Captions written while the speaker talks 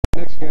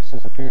next guest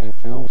has appeared in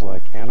films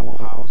like Animal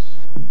House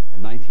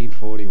in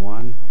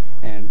 1941,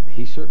 and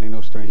he's certainly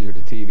no stranger to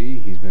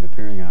TV. He's been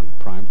appearing on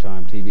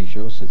primetime TV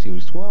shows since he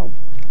was 12.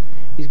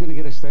 He's going to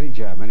get a steady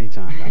job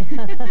anytime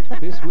now.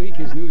 This week,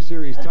 his new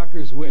series,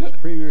 Tucker's Witch,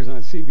 premieres on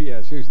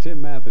CBS. Here's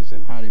Tim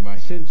Matheson. Howdy, Mike.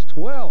 Since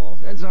 12.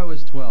 Since I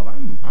was 12.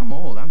 I'm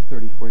old. I'm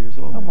 34 years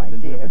old. Oh, my I've been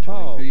doing it for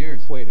 22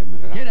 years. Wait a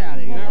minute. Get out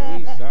of here.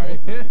 Aren't we sorry?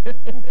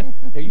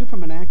 Are you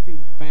from an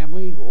acting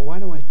family? Why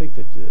do I think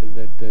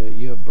that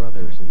you have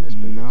brothers in this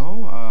business?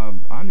 No,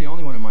 I'm the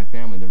only one in my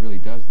family that really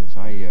does this.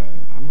 I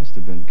must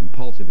have been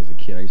compulsive as a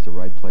kid. I used to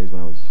write plays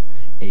when I was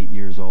 8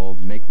 years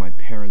old, make my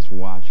parents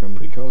watch them.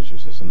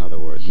 Precocious is another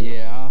word.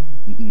 Yeah,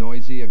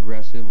 noisy,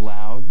 aggressive,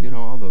 loud, you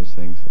know, all those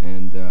things.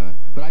 And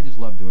but I just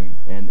love doing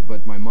it.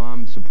 But my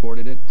mom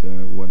supported it,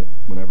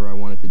 whatever I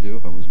wanted to do,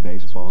 if it was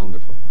baseball. That's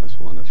wonderful. That's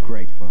wonderful. It's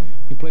great fun.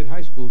 You played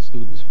high school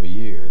students for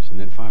years, and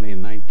then finally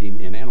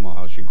in Animal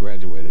House you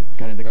graduated.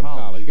 Got into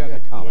college. You got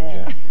into college,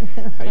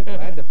 yeah. Are you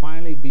glad to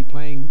finally be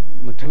playing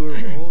mature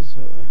roles?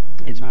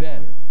 It's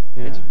better.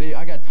 Yeah.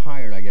 I got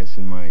tired, I guess,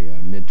 in my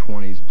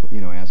mid-20s,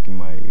 you know, asking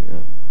my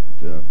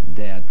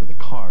dad for the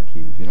car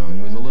keys, you know, and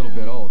it was a little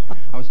bit old.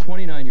 I was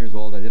 29 years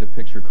old. I did a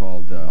picture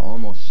called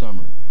Almost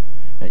Summer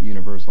at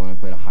Universal, and I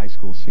played a high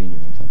school senior.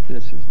 I thought,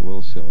 this is a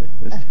little silly.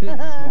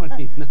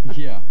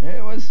 Yeah,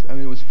 it was, I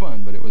mean, it was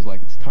fun, but it was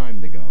like, it's time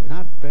to go.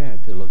 Not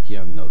bad to look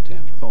young, though,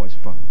 Tim. It's always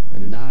fun.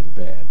 Not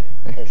bad.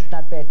 It's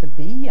not bad to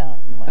be young.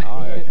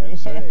 Oh, I should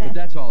say. But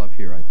that's all up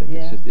here, I think.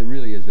 Yeah. It's just, it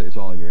really is, it's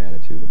all in your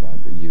attitude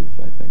about the youth,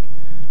 I think.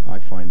 I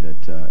find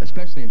that,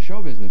 especially in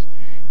show business,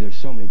 there's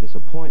so many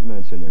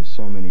disappointments and there's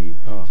so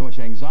much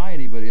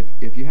anxiety, but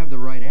if you have the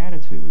right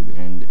attitude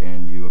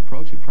and you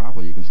approach it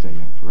properly, you can stay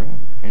young forever.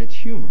 And it's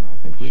humor, I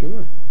think. Really.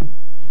 Sure.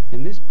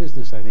 And this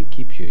business, I think,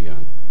 keeps you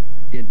young.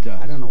 It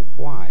does. I don't know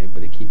why,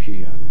 but it keeps you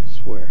young,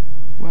 I swear.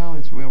 Well,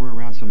 we're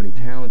around so many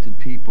talented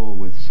people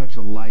with such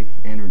a life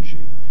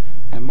energy.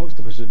 And most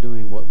of us are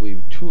doing what we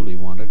truly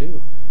want to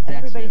do. And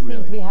everybody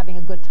seems to be having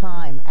a good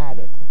time at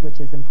it,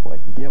 which is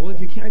important. Yeah, well, I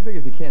figure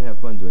if you can't have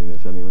fun doing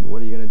this, I mean,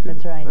 what are you going to do?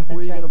 That's right. Where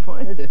are you going to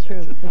find it? That's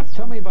true.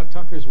 Tell me about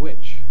Tucker's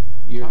Witch,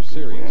 your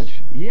series.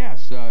 Witch.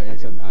 Yes.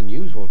 That's an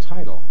unusual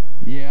title.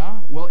 Yeah,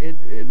 well, it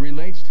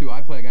relates to,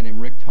 I play a guy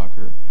named Rick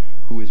Tucker,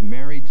 who is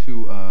married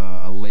to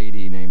a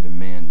lady named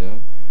Amanda,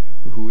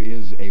 who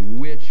is a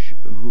witch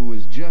who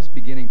is just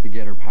beginning to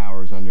get her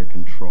powers under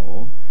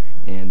control.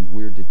 And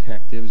we're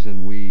detectives,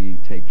 and we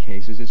take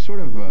cases. It's sort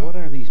of... what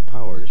are these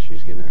powers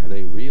she's getting? Are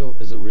they real?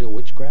 Is it real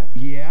witchcraft?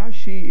 Yeah,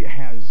 she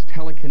has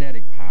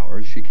telekinetic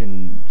powers. She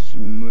can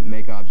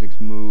make objects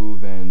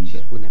move, and...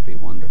 Wouldn't that be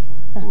wonderful?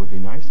 It would be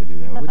nice to do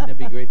that. Wouldn't that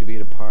be great to be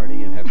at a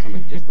party and have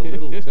somebody just a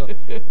little...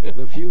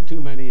 a few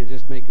too many and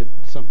just make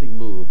something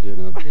move, you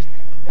know? Just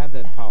have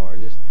that power.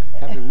 Just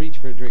have them reach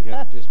for a drink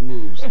and just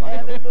move.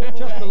 Slide them,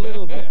 just a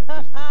little bit.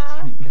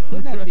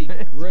 Wouldn't that be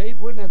great?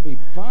 Wouldn't that be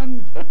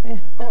fun?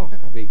 Oh,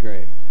 that'd be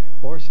great.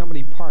 Or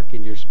somebody park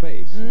in your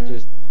space and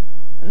just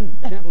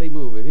gently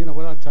move it, you know,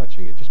 without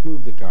touching it. Just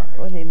move the car.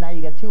 Well, now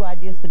you got 2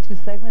 ideas for 2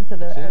 segments of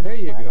the... There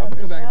you go.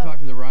 Go back and talk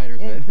to the writers.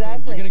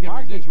 Exactly. You're going to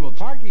get residual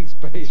parking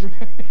space.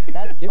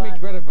 That's Give me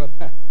credit for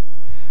that.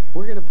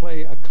 We're going to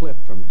play a clip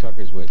from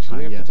Tucker's Witch. Do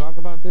we have to talk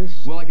about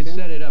this? Well, I can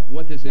set it up.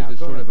 What this is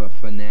sort of a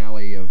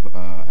finale of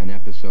an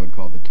episode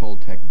called the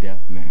Toltec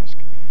Death Mask,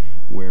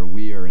 where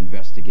we are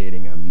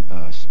investigating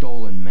a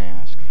stolen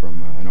mask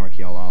from an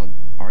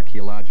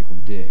archaeological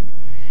dig.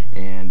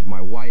 And my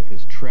wife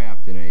is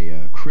trapped in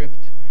a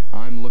crypt.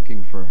 I'm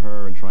looking for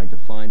her and trying to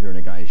find her, and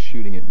a guy is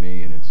shooting at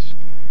me, and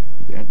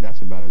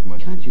that's about as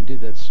much. God, you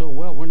did that so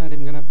well. We're not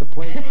even going to have to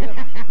play the clip.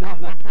 No,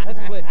 let's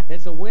play.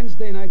 It's a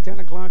Wednesday night, 10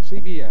 o'clock,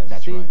 CBS.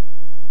 That's right.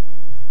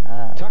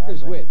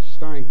 Tucker's Witch,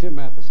 starring Tim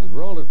Matheson.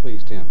 Roll it,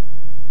 please, Tim.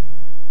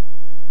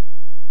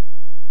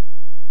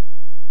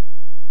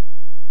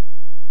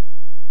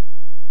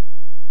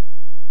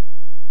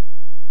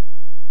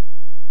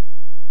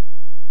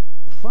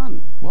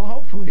 Fun. Well,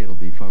 hopefully it'll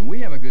be fun.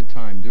 We have a good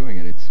time doing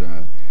it. It's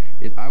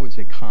I would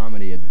say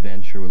comedy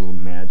adventure with a little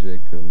magic,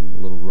 a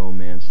little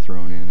romance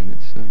thrown in, and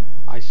it's.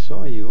 I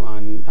saw you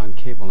on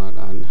cable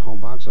on home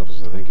box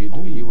office. I think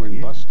you were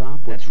in Bus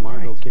Stop with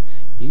Margot. Right.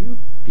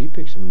 You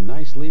picked some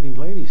nice leading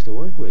ladies to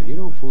work with. You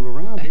don't fool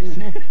around, do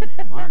you?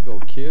 Margot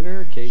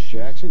Kidder, Kate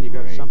Jackson. You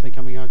got something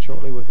coming out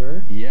shortly with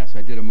her? Yes,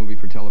 I did a movie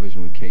for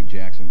television with Kate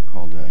Jackson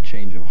called A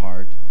Change of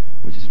Heart,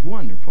 which is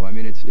wonderful. I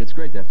mean, it's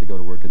great to have to go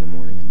to work in the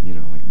morning and, you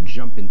know, like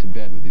jump into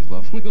bed with these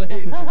lovely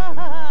ladies.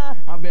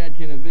 How bad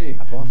can it be?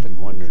 I've often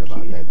wondered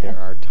about that. There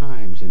are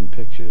times in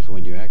pictures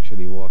when you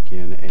actually walk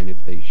in, and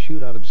if they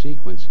shoot out of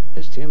sequence,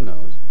 as Tim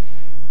knows,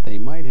 they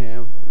might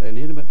have an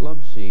intimate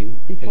love scene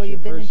before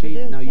you've been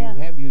introduced. Now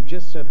you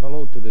just said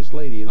hello to this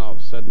lady, and all of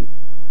a sudden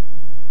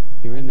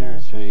you're in there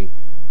saying,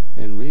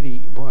 and really,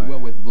 boy. Well,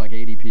 with like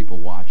 80 people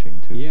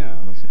watching too. Yeah.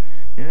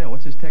 Yeah,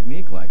 what's his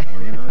technique like?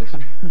 Well, you know,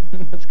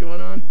 what's going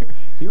on here?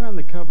 You're on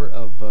the cover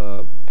of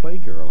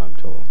Playgirl, I'm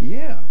told.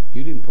 Yeah.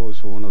 You didn't pose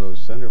for one of those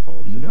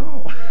centerfolds, did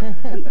No.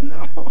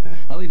 No.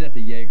 I'll leave that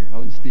to Yeager.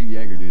 I'll let Steve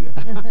Yeager do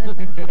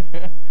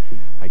that.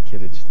 I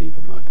kidded Steve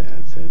about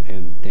that. And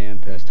and Dan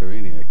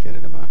Pastorini are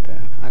kidding about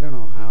that. I don't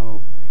know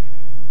how.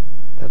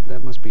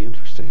 That must be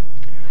interesting.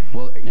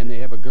 Well, and they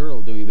have a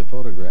girl doing the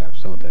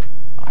photographs, don't they?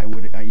 I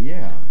would,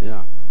 yeah.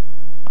 Yeah.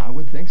 I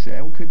would think so.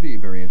 It could be a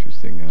very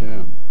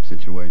interesting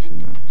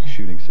situation,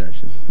 shooting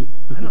session.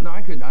 I don't know.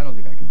 I don't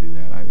think I could do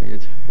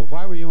that. Well,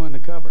 why were you on the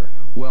cover?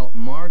 Well,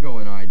 Margot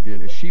and I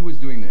did. She was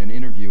doing an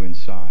interview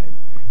inside,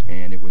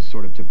 and it was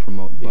sort of to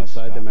promote Bus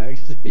Inside Stop. the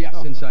magazine?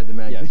 Yes, inside the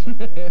magazine.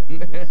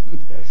 Yes.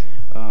 Yes.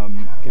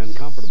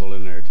 Uncomfortable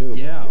in there, too.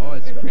 Yeah, oh,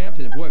 it's cramped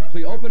in it. Boy,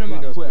 please open them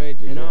up quick.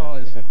 Pages, you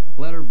know,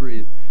 let her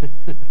breathe.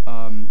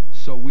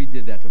 So we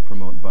did that to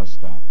promote Bus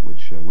Stop,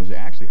 which was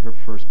actually her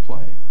first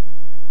play.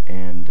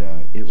 And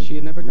it was. She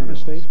had never done a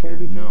stage play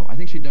before? No, I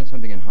think she'd done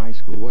something in high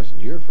school. It wasn't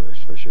your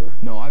first, for sure.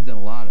 No, I've done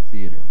a lot of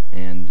theater,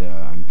 and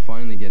I'm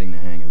finally getting the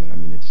hang of it. I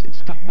mean,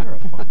 it's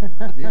terrifying.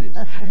 It is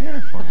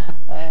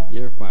terrifying.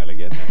 You're finally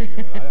getting the hang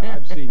of it.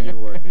 I've seen your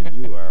work, and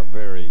you are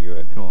very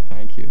good. Oh,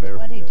 thank you. Very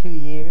 22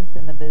 years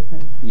in the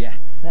business. Yeah.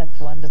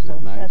 That's wonderful.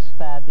 Isn't that nice? That's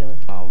fabulous.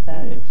 Oh,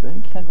 thanks.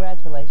 Thank you.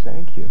 Congratulations.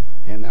 Thank you.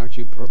 And aren't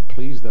you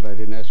pleased that I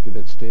didn't ask you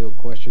that stale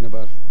question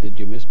about did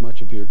you miss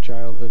much of your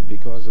childhood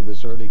because of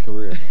this early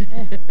career?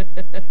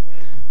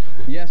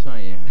 Yes, I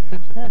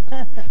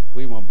am.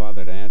 We won't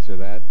bother to answer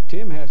that.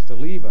 Tim has to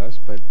leave us,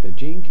 but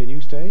Gene, can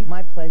you stay?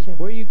 My pleasure.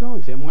 Where are you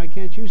going, Tim? Why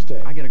can't you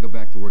stay? I got to go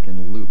back to work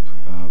in loop,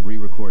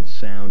 re-record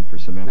sound for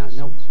some episodes.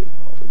 No,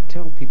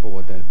 tell people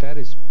what that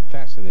is.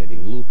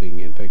 Fascinating,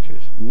 looping in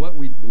pictures. What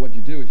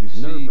you do is you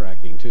see.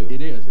 Nerve-wracking too.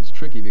 It is. It's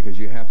tricky because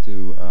you have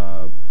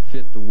to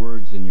fit the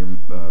words in your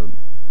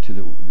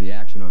to the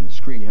action on the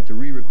screen. You have to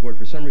re-record.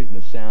 For some reason,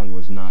 the sound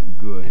was not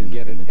good. And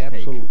get it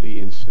absolutely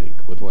in sync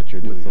with what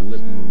you're doing. With the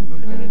lip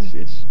movement, and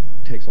it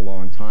takes a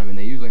long time. And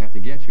they usually have to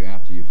get you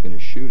after you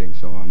finish shooting.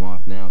 So I'm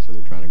off now. So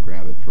they're trying to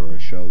grab it for a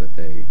show that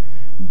they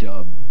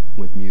dub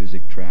with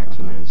music tracks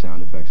and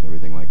sound effects and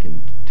everything like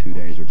in 2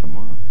 days or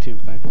tomorrow. Tim,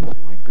 thank you.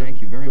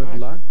 Thank you very much.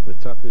 Good luck with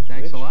Tucker's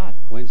Thanks Pitch. a lot.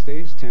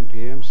 Wednesdays, 10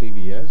 p.m.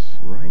 CBS.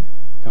 Right.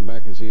 Come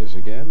back and see us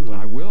again.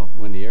 I will.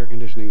 When the air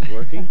conditioning's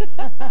working.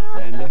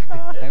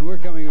 And we're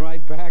coming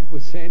right back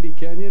with Sandy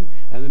Kenyon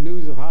and the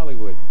news